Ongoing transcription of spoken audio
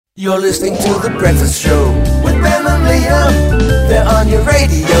You're listening to The Breakfast Show with Ben and Liam. They're on your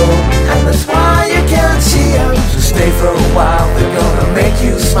radio, and that's why you can't see them. So stay for a while, they're gonna make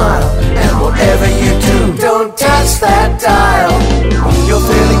you smile. And whatever you do, don't touch that dial. You're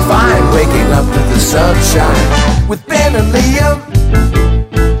feeling fine, waking up to the sunshine with Ben and Liam.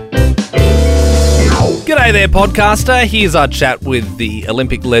 G'day there, podcaster. Here's our chat with the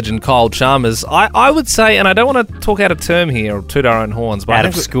Olympic legend Kyle Chalmers. I would say, and I don't want to talk out of term here or toot our own horns, but out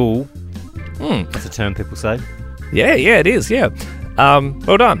of school. That's a term people say. Yeah, it is, yeah.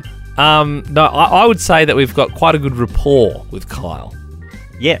 Well done. No, I would say that we've got quite a good rapport with Kyle.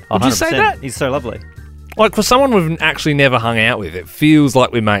 Yeah, 100%. Would you say that? He's so lovely. Like, for someone we've actually never hung out with, it feels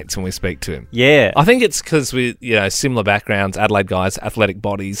like we're mates when we speak to him. Yeah. I think it's because we, similar backgrounds, Adelaide guys, athletic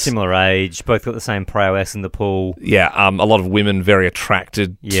bodies. Similar age, both got the same prowess in the pool. Yeah, a lot of women very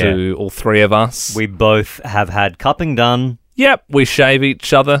attracted to all three of us. We both have had cupping done. Yep, we shave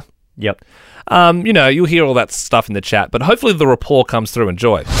each other. Yep. You'll hear all that stuff in the chat, but hopefully the rapport comes through.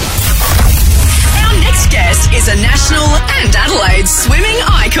 Enjoy. Our next guest is a national and Adelaide swimming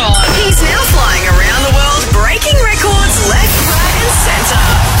icon. He's now flying around the world, breaking records left, right and centre.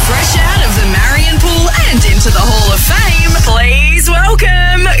 Fresh out of the Marion Pool and into the Hall of Fame, please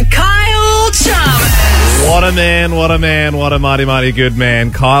welcome Kyle Chalmers. What a man, what a mighty, mighty good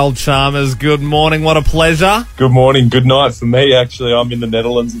man. Kyle Chalmers, good morning, what a pleasure. Good morning, good night for me, actually. I'm in the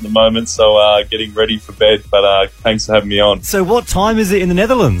Netherlands at the moment, so getting ready for bed, but thanks for having me on. So what time is it in the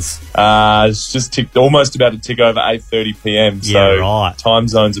Netherlands? It's just almost about to tick over 8:30 p.m, so right. Time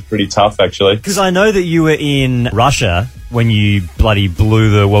zones are pretty tough, actually. Because I know that you were in Russia when you bloody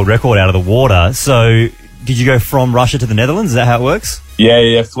blew the world record out of the water, so did you go from Russia to the Netherlands? Is that how it works?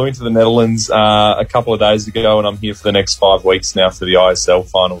 Yeah, flew into the Netherlands a couple of days ago, and I'm here for the next 5 weeks now for the ISL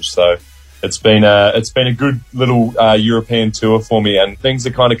finals, so it's been a good little European tour for me, and things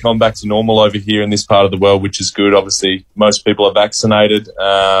are kind of come back to normal over here in this part of the world, which is good. Obviously, most people are vaccinated,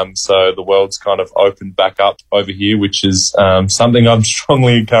 so the world's kind of opened back up over here, which is something I'm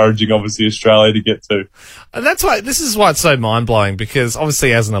strongly encouraging, obviously, Australia to get to. And this is why it's so mind-blowing, because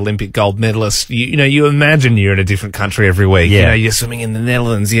obviously as an Olympic gold medalist, you imagine you're in a different country every week. Yeah. You're swimming in the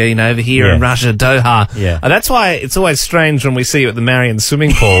Netherlands, over here in Russia, Doha. Yeah. And that's why it's always strange when we see you at the Marion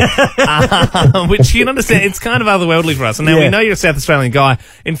swimming pool, which you can understand, it's kind of otherworldly for us. And now we know you're a South Australian guy.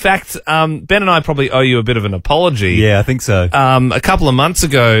 In fact, Ben and I probably owe you a bit of an apology. Yeah, I think so. A couple of months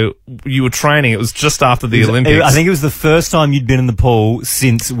ago, you were training. It was just after the Olympics. I think it was the first time you'd been in the pool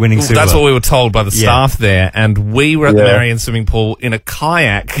since winning silver. That's what we were told by the staff there. And we were at the Marion swimming pool in a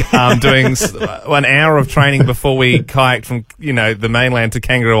kayak, doing 1 hour of training before we kayaked from, the mainland to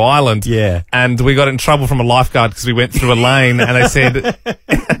Kangaroo Island. Yeah. And we got in trouble from a lifeguard because we went through a lane and they said,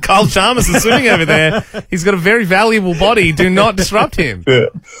 Kyle Chalmers is swimming over there. He's got a very valuable body. Do not disrupt him. Yeah.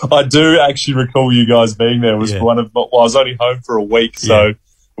 I do actually recall you guys being there. It was I was only home for a week, so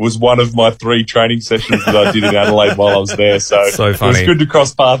it was one of my 3 training sessions that I did in Adelaide while I was there. So funny. It was good to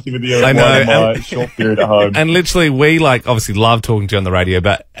cross paths with you in my short period at home. And literally, we obviously love talking to you on the radio,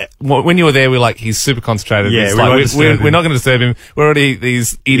 but when you were there, we were he's super concentrated. Yeah, we're not going to disturb him. We're already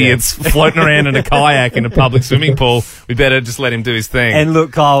these idiots floating around in a kayak in a public swimming pool. We better just let him do his thing. And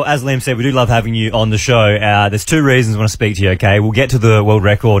look, Kyle, as Liam said, we do love having you on the show. There's 2 reasons I want to speak to you, okay? We'll get to the world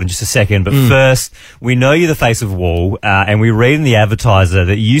record in just a second, but first, we know you're the face of Wool, and we read in the advertiser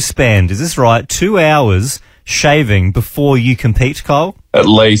that you spend, is this right, 2 hours shaving before you compete, Kyle? At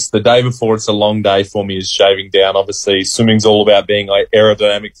least. The day before, it's a long day for me, is shaving down. Obviously, swimming's all about being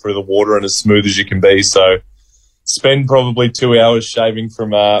aerodynamic through the water and as smooth as you can be. So spend probably 2 hours shaving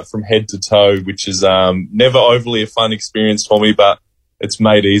from head to toe, which is never overly a fun experience for me, but it's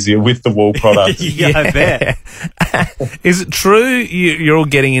made easier with the Wool product. Yeah, I bet. Is it true you're all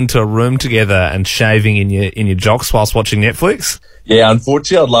getting into a room together and shaving in your jocks whilst watching Netflix? Yeah,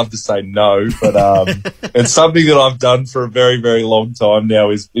 unfortunately, I'd love to say no, but it's something that I've done for a very, very long time now,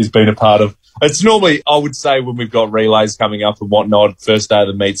 is been a part of. It's normally, I would say, when we've got relays coming up and whatnot, first day of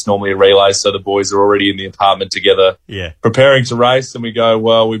the meet's normally a relay, so the boys are already in the apartment together preparing to race, and we go,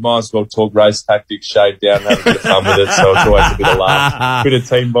 well, we might as well talk race tactics, shave down, have a bit of fun with it, so it's always a bit of laugh, bit of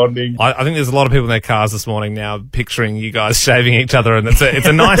team bonding. I think there's a lot of people in their cars this morning now picturing you guys shaving each other, and it's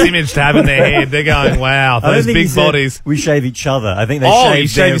a nice image to have in their head. They're going, wow, those big bodies. We shave each other. I think they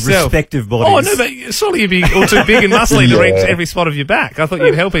shave their respective bodies. Oh, no, but surely you'd be all too big and muscly to reach every spot of your back. I thought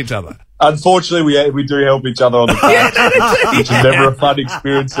you'd help each other. Unfortunately, we do help each other on the couch, which is never a fun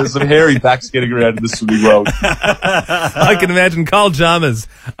experience. There's some hairy backs getting around in the swimming world. I can imagine Kyle Chalmers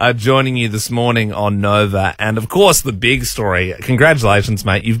joining you this morning on Nova. And, of course, the big story. Congratulations,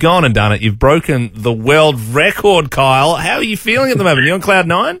 mate. You've gone and done it. You've broken the world record, Kyle. How are you feeling at the moment? You on cloud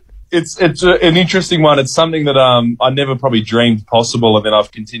 9? it's an interesting one. It's something that I never probably dreamed possible, and then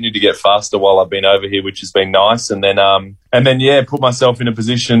I've continued to get faster while I've been over here, which has been nice. And then yeah, put myself in a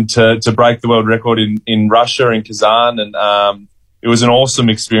position to break the world record in Russia, in Kazan, and it was an awesome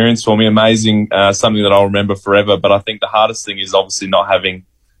experience for me, amazing, something that I'll remember forever. But I think the hardest thing is obviously not having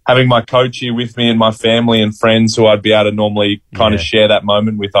my coach here with me and my family and friends who I'd be able to normally kind of share that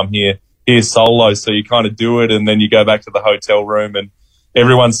moment with. I'm here solo, so you kind of do it, and then you go back to the hotel room and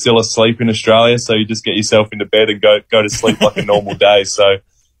everyone's still asleep in Australia, so you just get yourself into bed and go to sleep like a normal day. So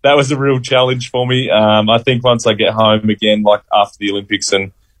that was a real challenge for me. I think once I get home again, like after the Olympics,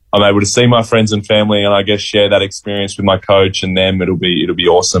 and I'm able to see my friends and family, and I guess share that experience with my coach and them, it'll be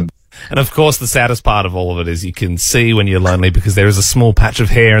awesome. And of course, the saddest part of all of it is you can see when you're lonely because there is a small patch of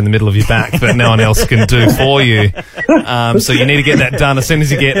hair in the middle of your back that no one else can do for you. So you need to get that done as soon as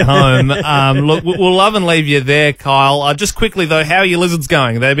you get home. Look, we'll love and leave you there, Kyle. Just quickly though, how are your lizards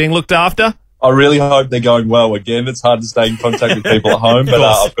going? Are they being looked after? I really hope they're going well. Again, it's hard to stay in contact with people at home, but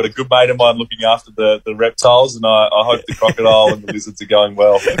I've got a good mate of mine looking after the reptiles, and I hope the crocodile and the lizards are going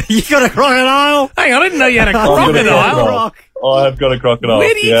well. You got a crocodile? Hang on, I didn't know you had a crocodile. I have got a crocodile.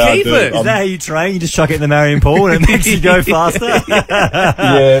 Where do you keep it? Is that how you train? You just chuck it in the Marion pool and it makes you go faster?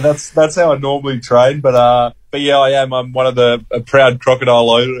 Yeah, that's how I normally train, but yeah, I am. I'm one of a proud crocodile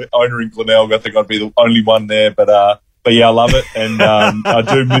owner in Glenelg. I think I'd be the only one there, but yeah, I love it, and I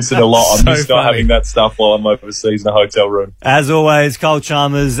do miss it a lot. I miss not having that stuff while I'm overseas in a hotel room. As always, Kyle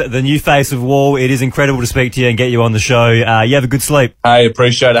Chalmers, the new face of WAL. It is incredible to speak to you and get you on the show. You have a good sleep. Hey,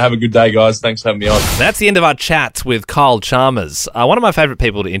 appreciate it. Have a good day, guys. Thanks for having me on. That's the end of our chat with Kyle Chalmers. One of my favourite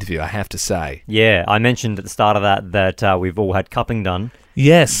people to interview, I have to say. Yeah, I mentioned at the start of that we've all had cupping done.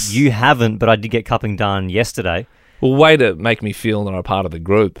 Yes. You haven't, but I did get cupping done yesterday. Well, way to make me feel that I'm a part of the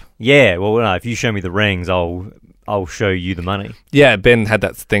group. Yeah, well, no, if you show me the rings, I'll show you the money. Yeah, Ben had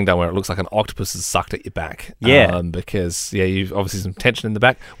that thing done where it looks like an octopus is sucked at your back. Yeah. Because, you've obviously some tension in the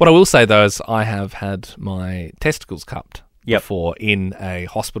back. What I will say, though, is I have had my testicles cupped before in a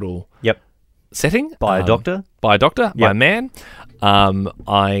hospital setting. By a doctor? By a doctor, by a man.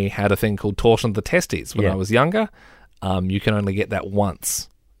 I had a thing called torsion of the testes when I was younger. You can only get that once.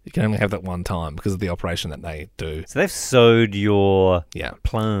 You can only have that one time because of the operation that they do. So they've sewed your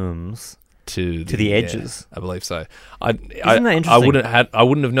plums to the edges. I believe so. Isn't that interesting? I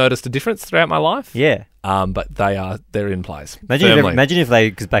wouldn't have noticed a difference throughout my life. Yeah. But they're in place. Imagine if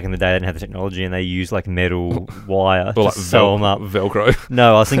they, because back in the day they didn't have the technology and they used like metal wire to sew them up. Velcro.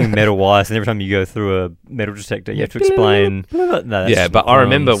 No, I was thinking metal wire. So every time you go through a metal detector, you have to explain. No, but I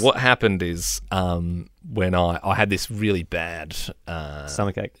remember what happened is when I had this really bad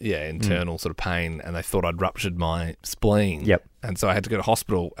stomachache. Yeah, internal sort of pain, and they thought I'd ruptured my spleen. Yep. And so I had to go to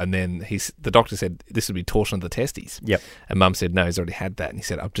hospital, and then the doctor said this would be torsion of the testes. Yep. And Mum said no, he's already had that, and he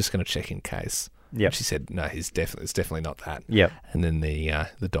said I'm just going to check in case. Yeah. She said no, it's definitely not that. Yep. And then the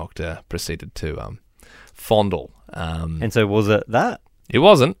doctor proceeded to fondle. And so was it that? It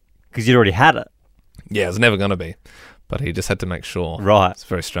wasn't, because you'd already had it. Yeah, it was never going to be. But he just had to make sure. Right. It's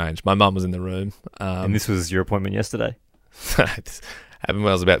very strange. My mum was in the room. And this was your appointment yesterday? Happened when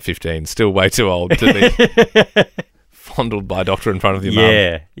I was about 15. Still way too old to be fondled by a doctor in front of your mum.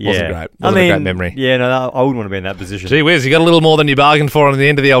 Yeah. Wasn't great. Wasn't a great memory. Yeah, no, I wouldn't want to be in that position. Gee whiz, you got a little more than you bargained for on the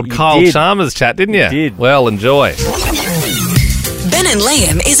end of the old Kyle Chalmers chat, didn't you? You did. Well, enjoy. Ben and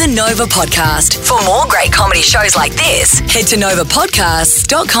Liam is a Nova podcast. For more great comedy shows like this, head to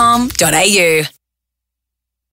novapodcasts.com.au.